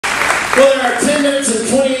Well, there are 10 minutes and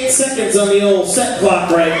 28 seconds on the old set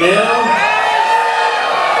clock right now.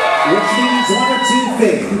 Which means one or two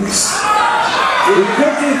things. We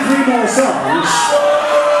could do 3 more songs.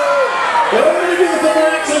 What we're going to do is what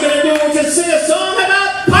we're actually going to do, which is sing a song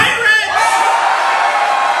about pirates!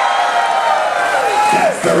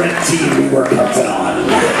 That's the red team we were counting on.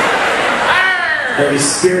 Very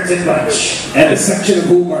spirited bunch. And a section of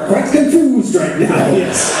whom are quite confused right now.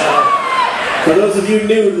 Yes. For those of you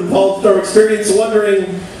new to the Paul Storm experience,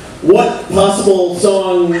 wondering what possible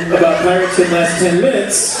song about pirates could last 10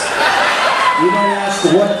 minutes, you might ask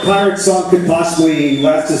what pirate song could possibly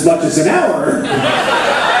last as much as an hour.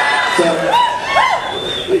 So,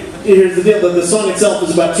 here's the deal. The song itself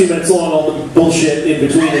is about 2 minutes long, all the bullshit in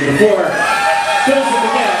between and before fills in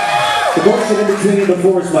the gap. The bullshit in between and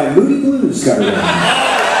before is my Moody Blues cover.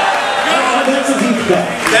 That's a deep cut.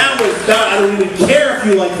 That was not, I don't even care if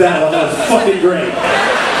you like that one. That was fucking great.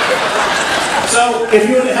 So, if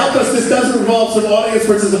you want to help us, this does involve some audience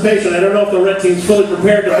participation. I don't know if the red team's fully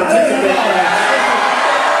prepared to participate.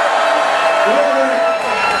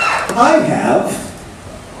 I have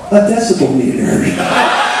a decibel meter.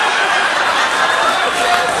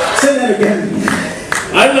 Say that again.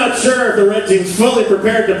 I'm not sure if the red team's fully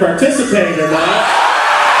prepared to participate or not.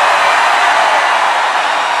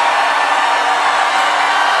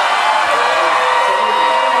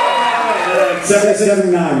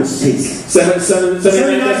 79 was peak.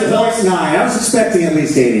 79.9. I was expecting at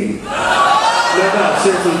least 80. No,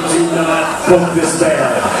 seriously, do not poke this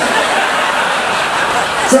bear.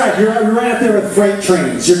 That's right, you're right up there with freight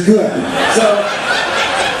trains. You're good. So,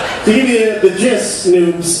 to give you the gist,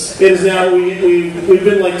 noobs, it is now, we've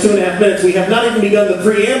been like 2.5 minutes. We have not even begun the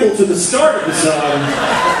preamble to the start of the song.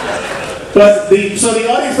 But so the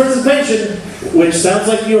audience participation, which sounds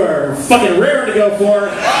like you are fucking raring to go for,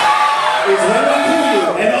 is when we cue you,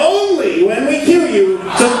 and only when we cue you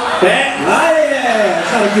to back. Ah, yeah,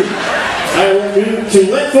 that's not good. I want you to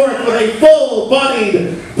let forth with a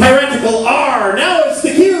full-bodied piratical R. Now it's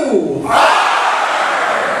the cue.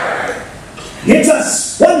 Hits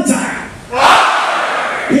us 1 time.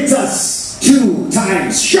 Hits us 2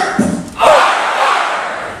 times sharp.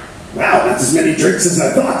 Wow, that's as many drinks as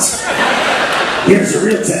I thought. Here's a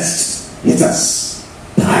real test. Hits us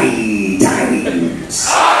 5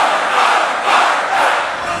 times.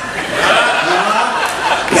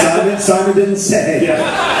 Simon didn't say. Yeah,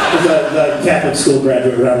 the Catholic school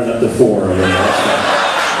graduate rounded up to 4 over there.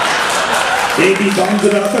 Baby bummed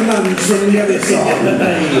about the nuns from the other song.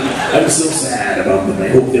 I'm so sad about them. I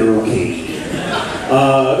hope they're okay. Go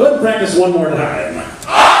ahead and practice one more time.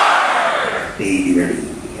 Be ready.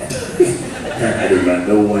 I do not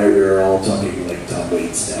know why we are all talking like Tom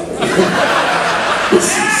Waits now. The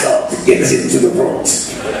sea salt gets into the throat.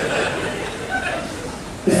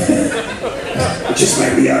 It just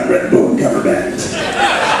might be on Red Bone cover band.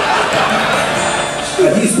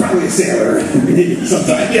 He's probably a sailor.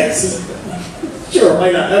 Sometimes, yes. Sure,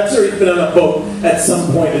 why not? I'm sure he's been on a boat at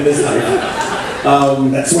some point in his life.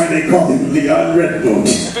 That's why they called him the Red Boat.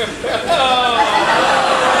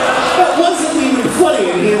 That wasn't even funny,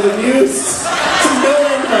 and he was amused to no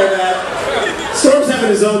end by that. Storm's having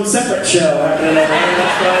his own separate show happening over here.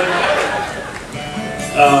 That's fine.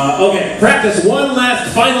 Okay, practice one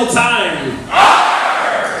last final time.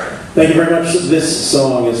 Thank you very much. This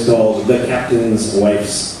song is called The Captain's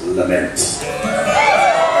Wife's Lament.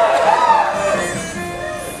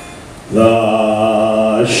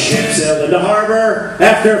 The ship sailed into harbor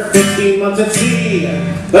after 15 months at sea.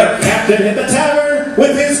 The captain hit the tavern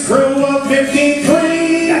with his crew of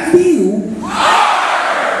 53. That's you.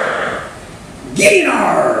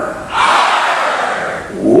 Ginar.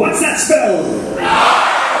 What's that spell?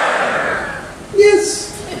 Yes.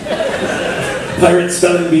 Pirate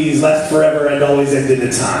spelling bees last forever and always end in a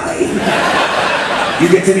tie. You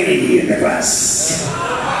get an A in the class.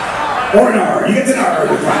 Or an R. You get an R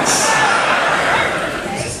in the class.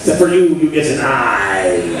 Except for you, you get an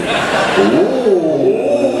I.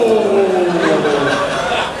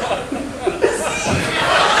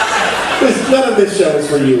 None of this show is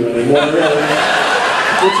for you anymore, really.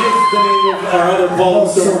 Which is the name of our other Paul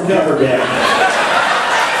Storm cover band.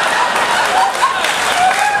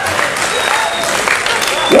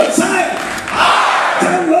 What side?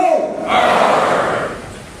 Down low.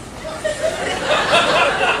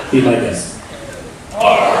 Be my guest.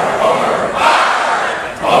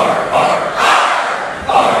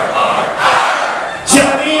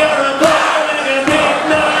 Johnny on a bar like a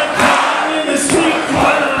midnight clown in the street,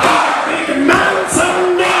 but I'm big man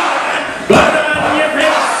someday. Blood on your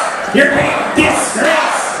wrist, you're big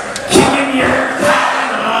disgrace, kicking your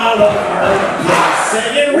clown all over the place,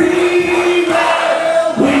 saying we.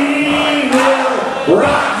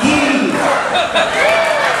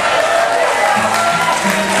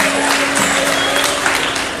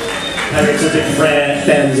 Brits are big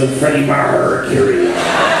fans of Freddie Mercury.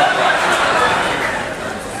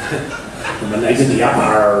 From the night of the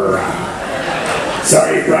opera.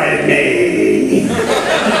 Sorry, Brian May.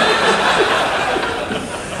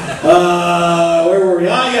 Where were we?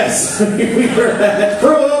 Ah, yes. We were at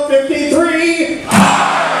Cruel 53.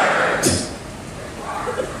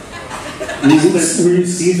 Were you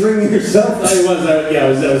seizuring yourself? I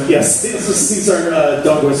was, yes. These are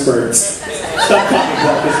dog whispers. Stop talking,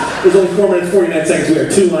 Paul. There's only 4 minutes, 49 seconds. We are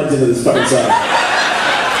 2 lines into this fucking song.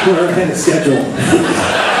 We're ahead of schedule.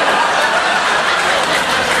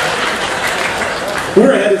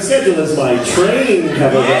 We're ahead of schedule as my train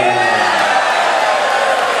comes out.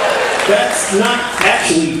 That's not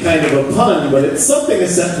actually kind of a pun, but it's something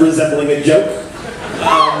resembling a joke.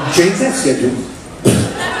 Trains have schedule.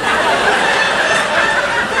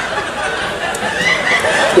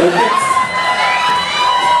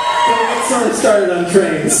 Don't get started on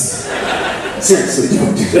trains. Seriously,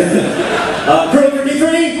 don't do that. Crew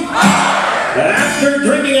 53. After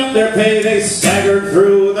drinking up their pay, they staggered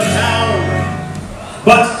through the town.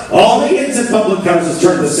 But all the inns and public houses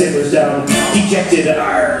turned the sailors down. Dejected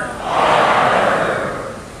are.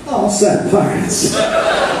 All sad pirates.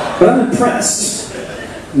 But I'm impressed.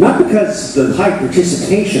 Not because of the high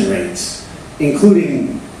participation rates,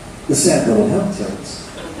 including the sad little health tilts.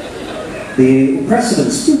 The impressive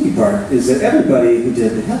and spooky part is that everybody who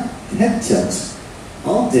did the head tilt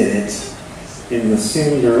all did it in the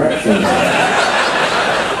same direction.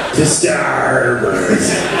 To starboard.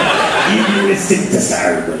 Egoistic to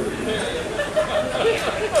starboard.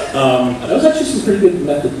 That was actually some pretty good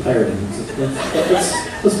method pirating.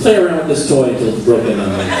 Let's play around with this toy until it's broken on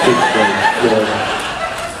the floor.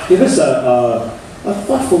 Give us a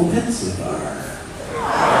thoughtful pencil bar.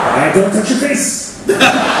 Don't touch your face.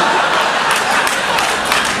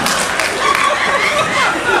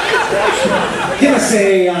 Give us a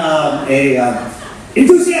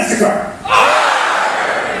enthusiastic car.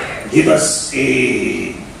 Give us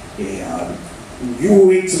a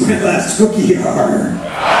you ate my last cookie jar.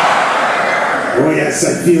 Oh yes, I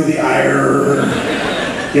feel the ire.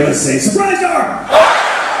 Give us a surprise jar.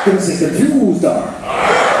 Give us a confused jar.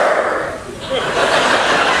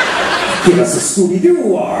 Give us a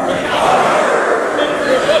Scooby-Doo-ar.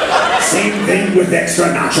 Same thing with extra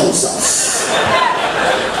nacho sauce.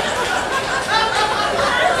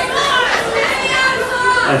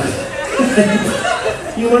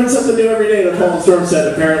 You learn something new every day. The Paul and Storm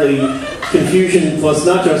said apparently confusion plus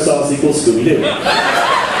nacho sauce equals Scooby-Doo.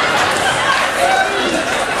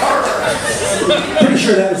 Pretty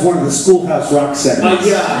sure that was one of the Schoolhouse Rock segments.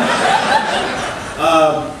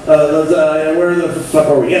 Where the fuck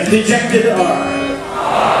are we? Yes, dejected are.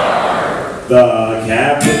 The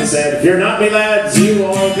captain said, "Fear not, me lads, you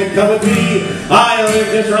all can come with me. I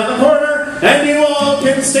live just around the corner, and you all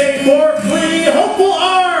can stay for free. Hopeful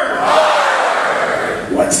are."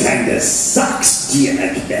 What kind of socks do you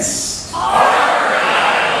like best?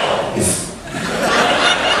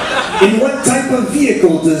 In what type of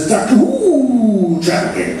vehicle does Dr. Who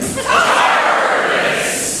travel in?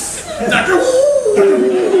 Dr. Who! Dr.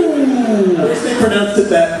 Who! I wish they pronounced it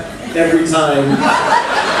that every time.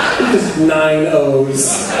 Just 9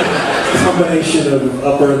 O's. Combination of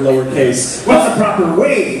upper and lower case. What's the proper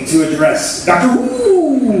way to address Dr.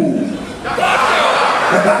 Who?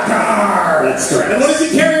 The doctor! That's correct. And what does he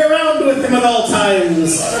carry around with him at all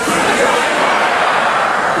times?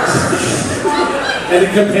 And a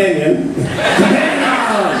companion.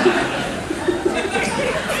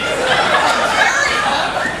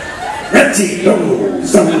 Red team, no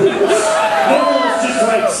rules, no rules. No rules, just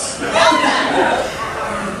rights.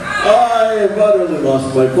 I have utterly lost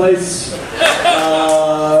my place.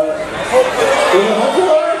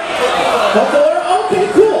 Hopeful? Okay,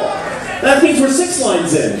 cool. That means we're 6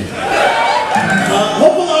 lines in.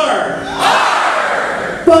 Hopeful are.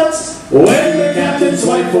 But when the captain's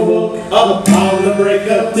wife awoke upon the break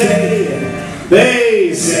of day,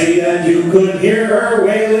 they say that you could hear her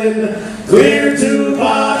wailing clear to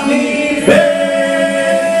Botany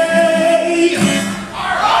Bay.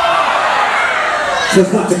 So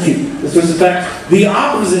it's not the cue. This was in fact the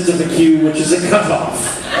opposite of the cue, which is a cutoff.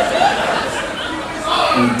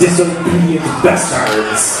 You disobedient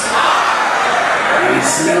bastards. You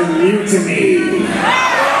smell new to me,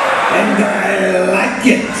 and I like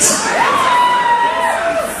it.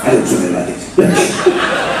 I don't really like it.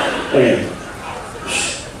 Okay.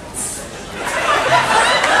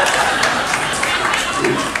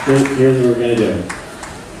 Here's what we're gonna do.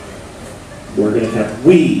 We're gonna have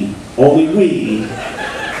only we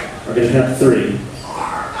are gonna have 3.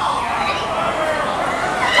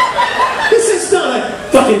 This is not a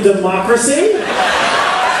fucking fucking democracy.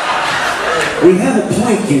 We have a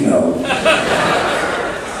plank, you know.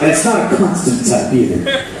 And it's not a constant type either.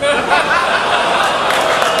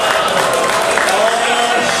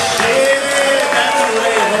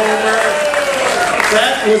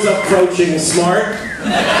 That was approaching smart.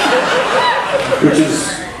 Which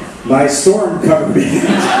is my storm cover band.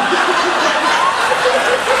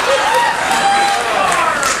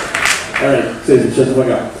 Alright, Susan, shut the fuck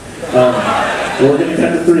up. We're going to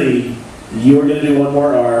count to 3. You're going to do one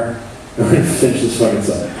more R. And we're going to finish this fucking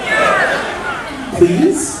song.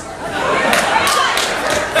 Please?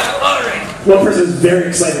 One person is very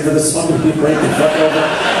excited for this song to be break the fuck over.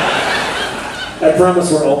 I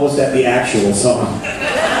promise we're almost at the actual song.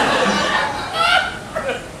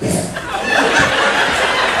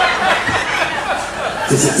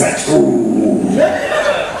 This is that true.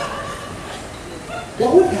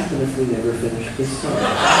 What would happen if we never finished this song?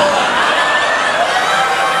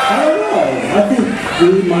 I don't know. I think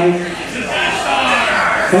we might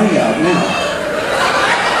find out now.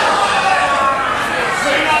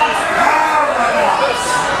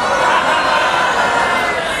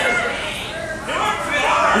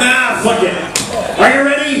 Nah, fuck it. Are you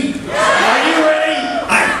ready? Are you ready?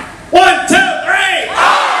 1, 2, 3!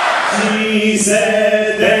 She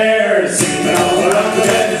said there's semen all around the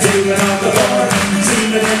bed, semen on the floor,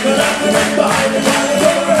 semen in the bathroom, behind the toilet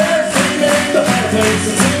door, there's semen in the fireplace,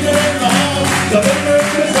 and semen in the hall. The bedroom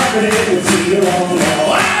is covered in with semen on the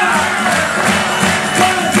wall.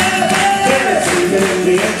 There's semen in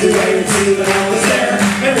the entryway, and semen on the stair,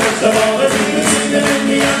 and worst of all, there's even semen in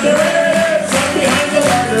the underwear. Behind the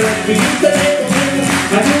larder and we use the table too.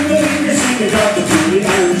 I do believe you're seeing across the beauty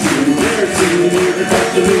Irish shoe. There's semen here across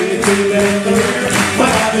the room and semen in the rear. My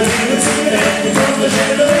father's even semen hanging from the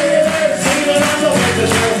chandelier. There's semen on the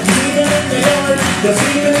windowsill, semen in the yard. The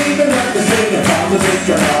semen even left the stain upon the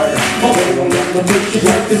picture card. Although I'm the picture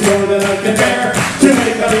work is more than I can bear. To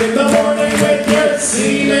wake up in the morning with your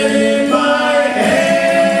semen in my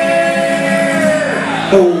hair.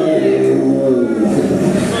 Oh.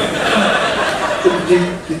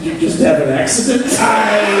 Did you just have an accident? I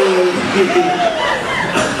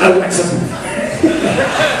wet some.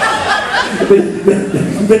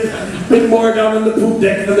 Been more down on the poop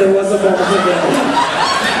deck than there was a moment ago.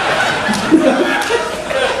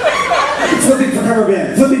 Flipping for cover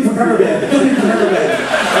band. Flipping for cover band. Flipping for cover band.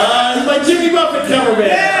 It's my Jimmy Buffett cover band.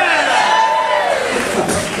 Yeah!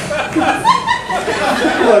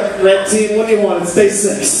 Look, red team, what do you want? Stay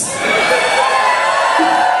 6.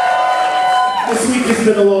 This week has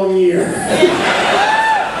been a long year.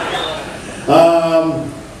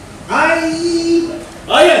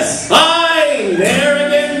 Oh yes, I there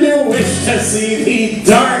again do wish to see thee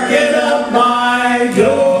darken up my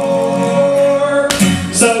door.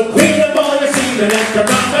 So clean up all your semen and come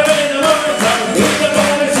out my window. So clean up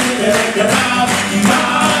all your semen and come out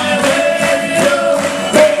my window.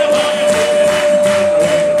 Clean up all your window.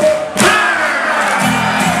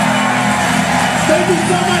 Thank you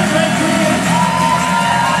so much, Red Team.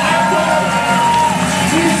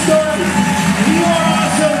 You are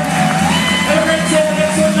awesome. Have a great day,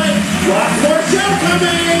 excellent night. Lots more show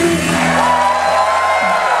coming.